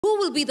Who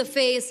will be the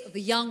face of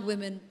the young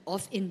women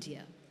of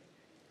India?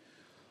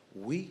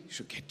 We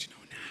should get to know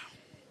now.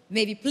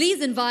 May we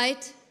please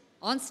invite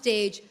on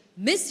stage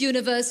Miss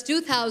Universe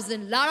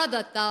 2000 Lara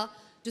Datta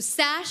to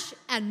sash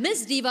and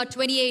Miss Diva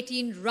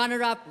 2018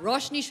 runner-up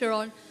Roshni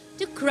Sharon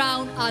to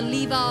crown our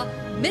Liva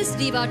Miss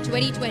Diva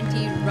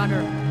 2020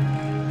 runner-up.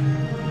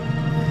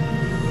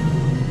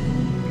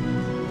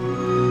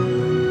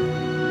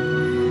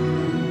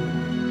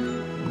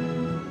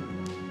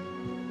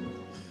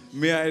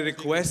 May I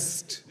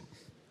request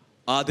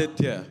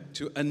Aditya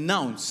to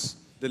announce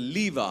the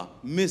Liva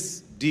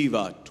Miss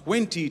Diva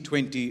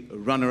 2020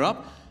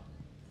 runner-up,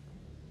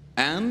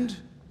 and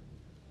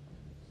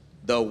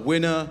the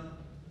winner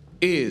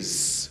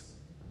is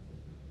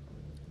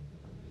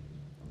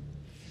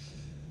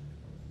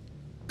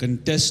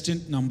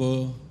contestant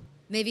number.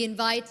 May we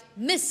invite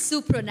Miss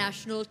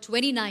Supranational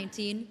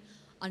 2019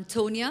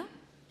 Antonia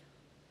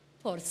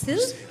Porcel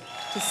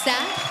to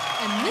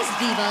sash, and Miss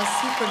Diva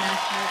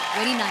Supranational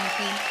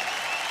 2019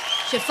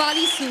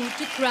 Shefali Su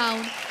to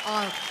crown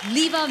our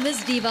Liva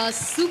Miss Diva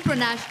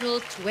Supranational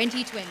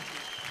 2020.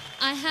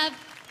 I have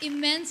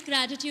immense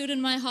gratitude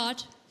in my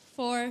heart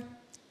for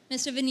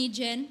Mr. Vineet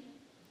Jain,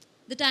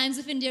 the Times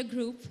of India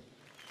group,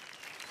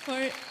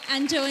 for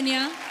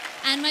Antonia,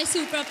 and my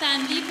Supra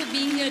family for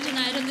being here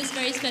tonight on this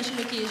very special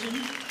occasion.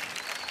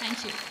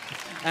 Thank you.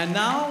 And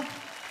now,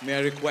 may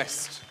I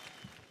request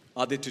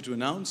Aditya to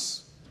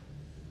announce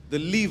the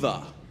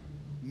Liva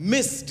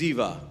Miss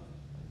Diva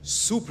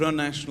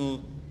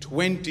Supranational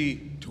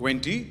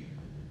 2020,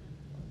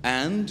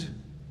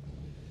 and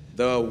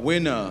the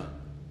winner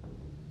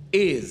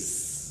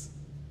is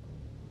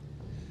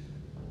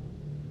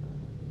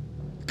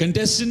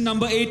Contestant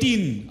number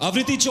 18,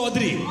 Aavriti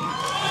Choudhary.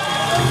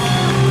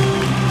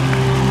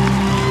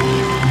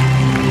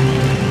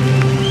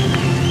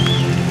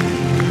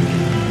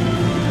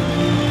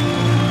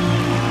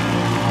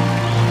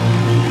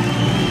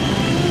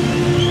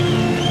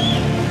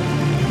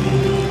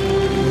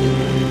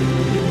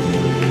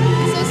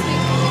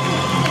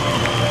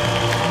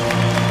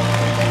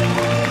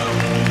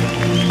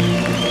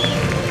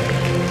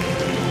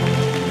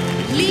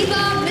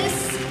 Liva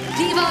Miss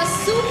Diva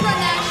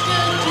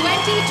Supranational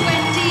 2020.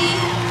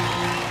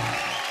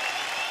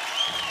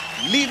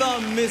 Liva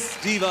Miss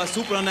Diva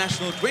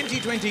Supranational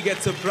 2020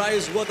 gets a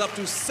prize worth up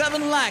to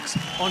 7 lakhs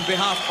on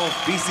behalf of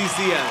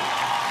BCCL.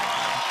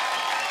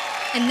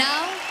 And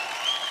now,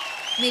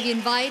 may we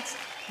invite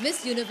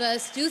Miss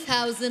Universe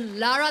 2000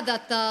 Lara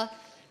Datta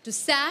to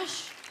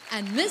sash,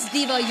 and Miss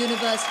Diva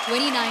Universe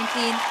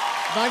 2019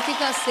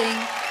 Vartika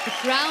Singh to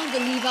crown the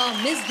Liva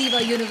Miss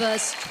Diva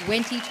Universe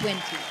 2020.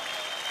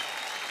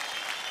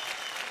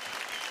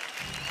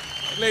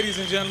 Ladies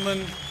and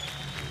gentlemen,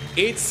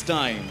 it's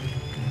time.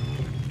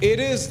 It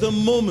is the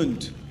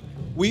moment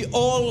we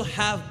all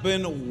have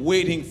been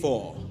waiting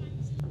for.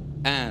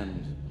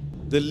 And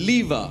the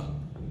Liva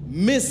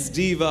Miss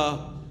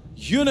Diva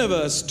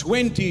Universe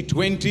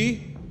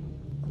 2020,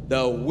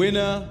 the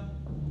winner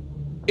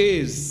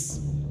is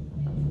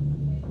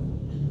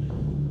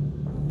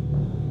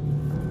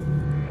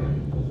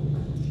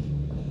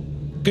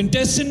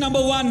Contestant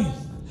number 1,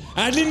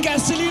 Adline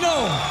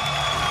Castelino.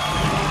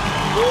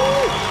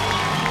 Woo!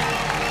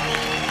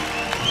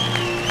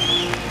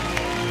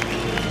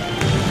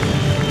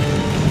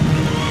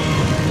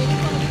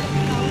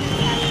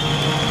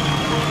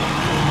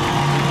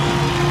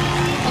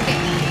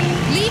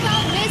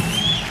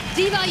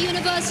 Diva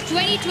Universe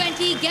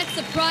 2020 gets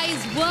a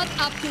prize worth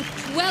up to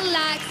 12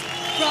 lakhs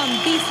from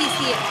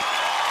BCCL.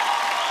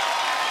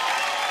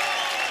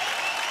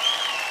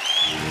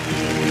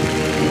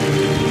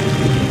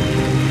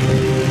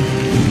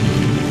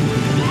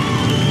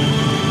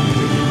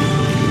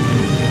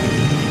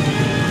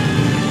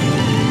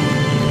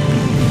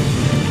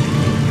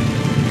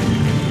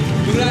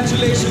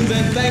 Congratulations,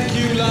 and thank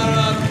you,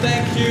 Lara.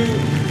 Thank you,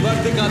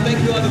 Vartika.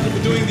 Thank you, Aditya,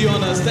 for doing the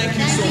honors. Thank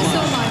you so much. Thank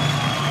you so much.